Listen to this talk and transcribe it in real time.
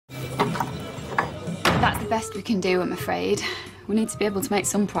That's the best we can do, I'm afraid. We need to be able to make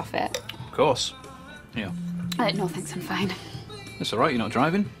some profit. Of course. Yeah. No, thanks, I'm fine. That's all right, you're not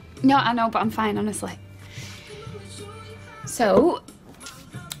driving? No, I know, but I'm fine, honestly. So,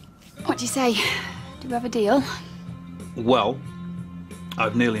 what do you say? Do we have a deal? Well,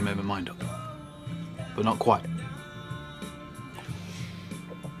 I've nearly made my mind up. But not quite.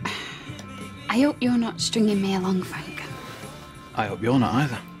 I hope you're not stringing me along, Frank. I hope you're not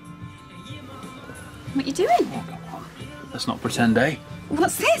either. What are you doing? Oh, come on. Let's not pretend, eh?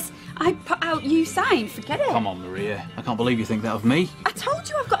 What's this? I put out, you sign. Forget it. Come on, Maria. I can't believe you think that of me. I told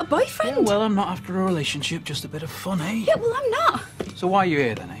you I've got a boyfriend. Yeah, well, I'm not after a relationship, just a bit of fun, eh? Yeah, well, I'm not. So why are you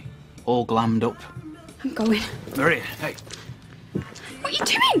here then, eh? All glammed up. I'm going. Maria, hey. What are you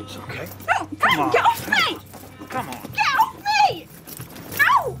doing? It's okay. No, Frank, get off me! Come on. Get off me!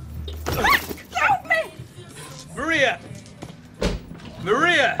 No! Frank, get off me! Maria!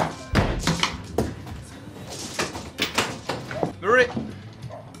 Maria! Maria!